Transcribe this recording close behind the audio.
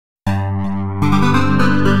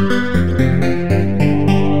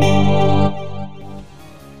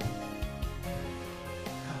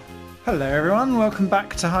Hello everyone, welcome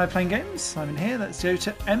back to High Plane Games. I'm in here, let's go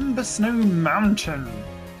to Emphasnow Mountain.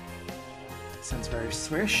 Sounds very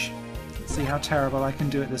swish. Let's see how terrible I can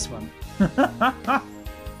do at this one. I'm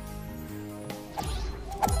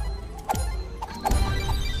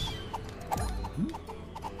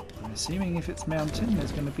assuming if it's mountain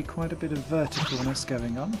there's going to be quite a bit of verticalness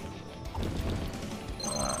going on.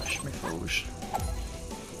 Ah, schmiffles.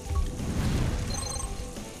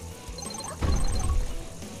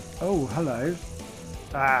 Oh, hello.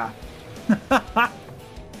 Ah.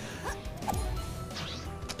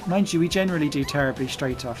 Mind you, we generally do terribly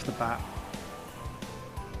straight off the bat.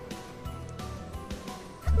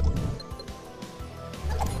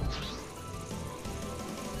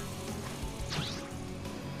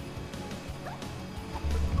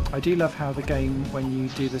 I do love how the game, when you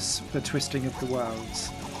do this, the twisting of the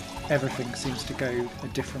worlds, everything seems to go a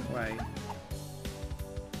different way.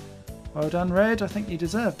 Well done, Red. I think you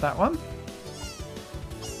deserved that one.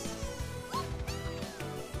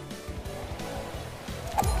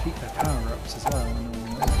 Keep their power-ups as well.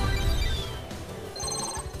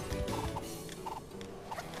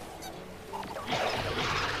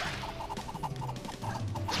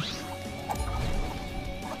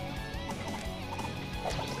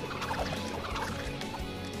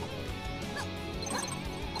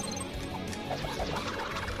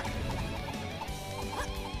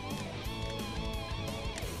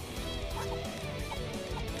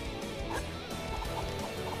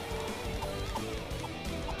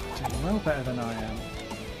 Well better than I am.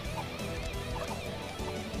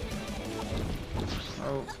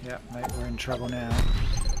 Oh, yeah, mate, we're in trouble now.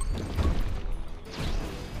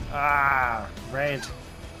 Ah, red.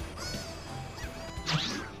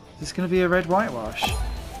 Is this going to be a red whitewash? Or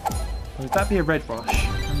would that be a red wash?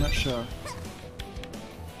 I'm not sure.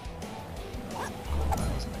 That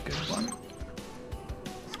wasn't a good one.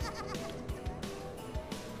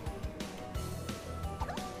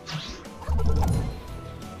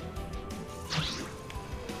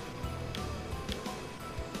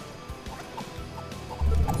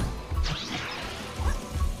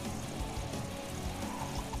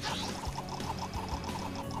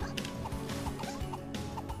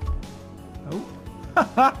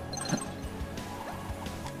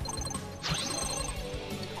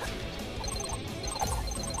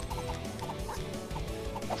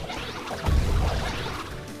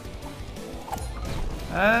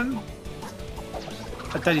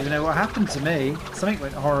 I don't even know what happened to me. Something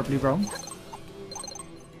went horribly wrong.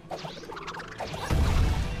 Oh,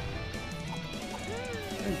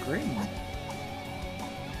 green.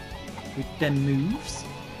 With them moves.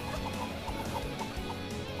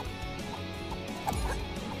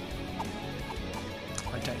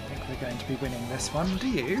 I don't think we're going to be winning this one, do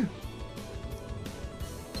you?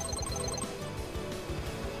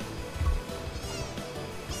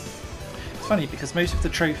 Funny because most of the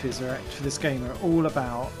trophies for this game are all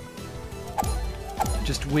about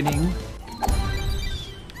just winning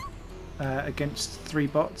against 3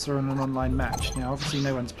 bots or in an online match. Now obviously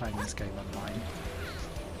no one's playing this game online.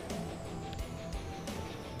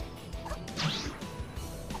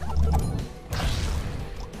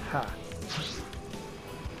 Ha.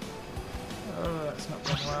 Oh, that's not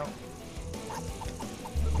going well.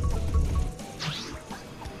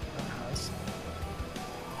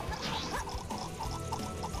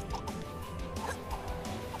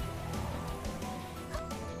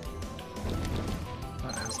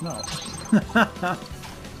 Not.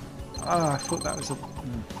 Oh, I thought that was a...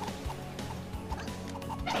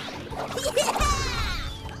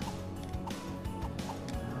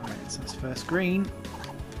 Alright, so it's first green.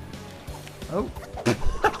 Oh!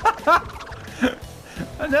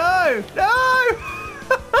 No! No!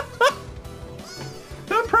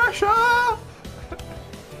 The pressure!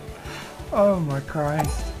 Oh my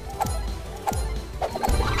Christ.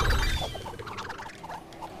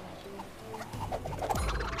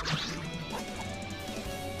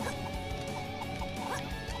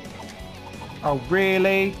 Oh,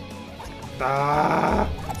 really? Ah!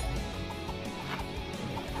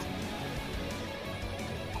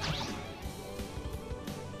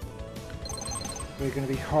 We're going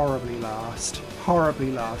to be horribly last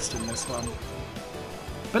in this one.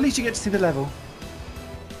 But at least you get to see the level.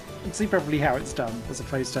 You can see probably how it's done, as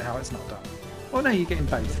opposed to how it's not done. Well, no, you're getting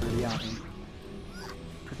both, really, aren't you?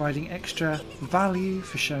 Providing extra value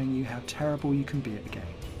for showing you how terrible you can be at the game.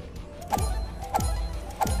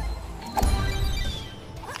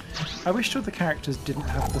 I wish all the characters didn't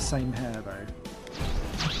have the same hair though.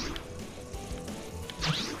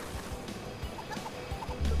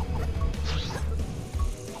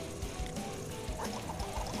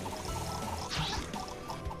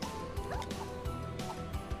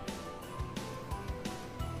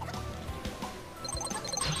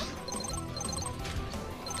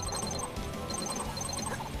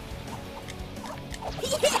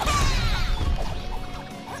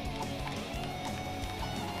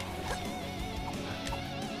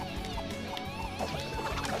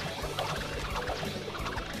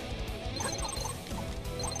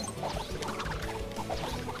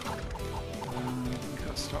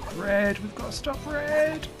 red. We've got to stop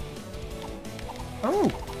red.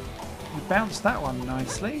 Oh, we bounced that one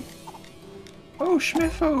nicely. Oh,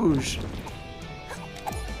 schmiffles.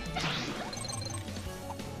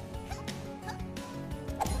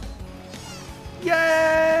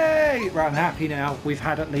 Yay! Right, I'm happy now. We've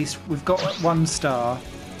got 1 star.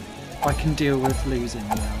 I can deal with losing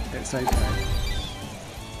now. It's okay.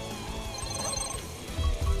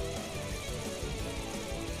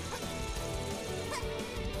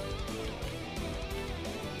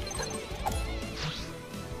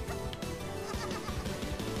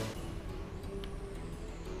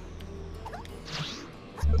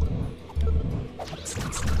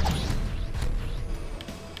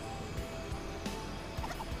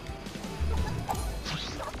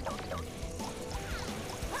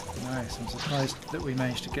 Nice, I'm surprised that we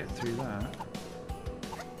managed to get through that.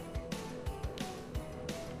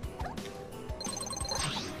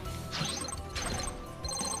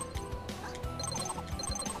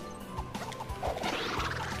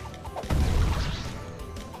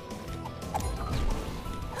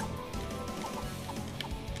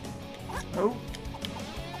 Oh!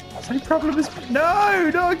 Same problem as... No!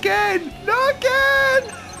 Not again! Not again!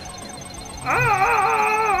 Ah!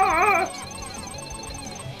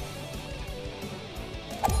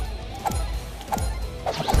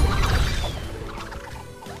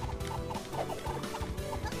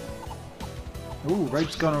 Ooh,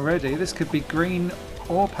 red's gone already. This could be green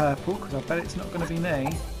or purple, because I bet it's not going to be me.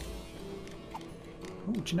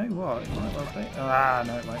 Ooh, do you know what? It might well be. Ah,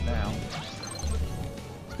 no, it won't now.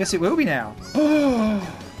 Yes, it will be now. Oh,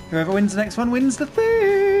 whoever wins the next one wins the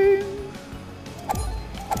thing.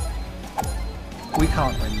 We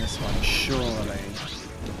can't win this one, surely.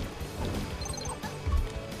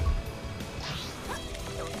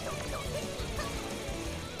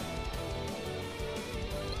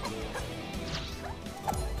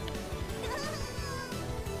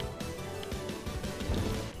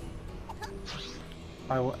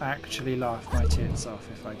 I will actually laugh my tits off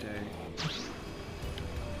if I do.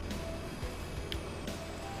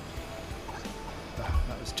 Oh,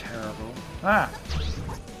 that was terrible. Ah!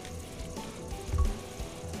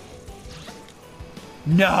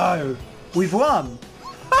 No! We've won!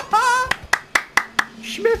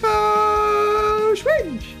 Schmiffo!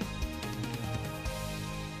 Schwinge!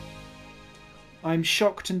 I'm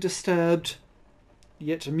shocked and disturbed,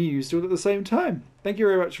 yet amused all at the same time. Thank you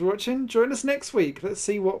very much for watching. Join us next week. Let's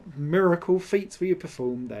see what miracle feats we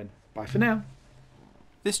perform then. Bye for now.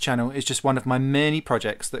 This channel is just one of my many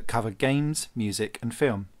projects that cover games, music and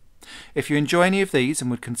film. If you enjoy any of these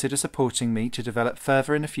and would consider supporting me to develop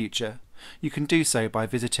further in the future, you can do so by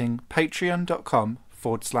visiting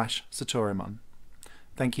patreon.com/Satorimon.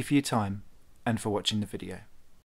 Thank you for your time and for watching the video.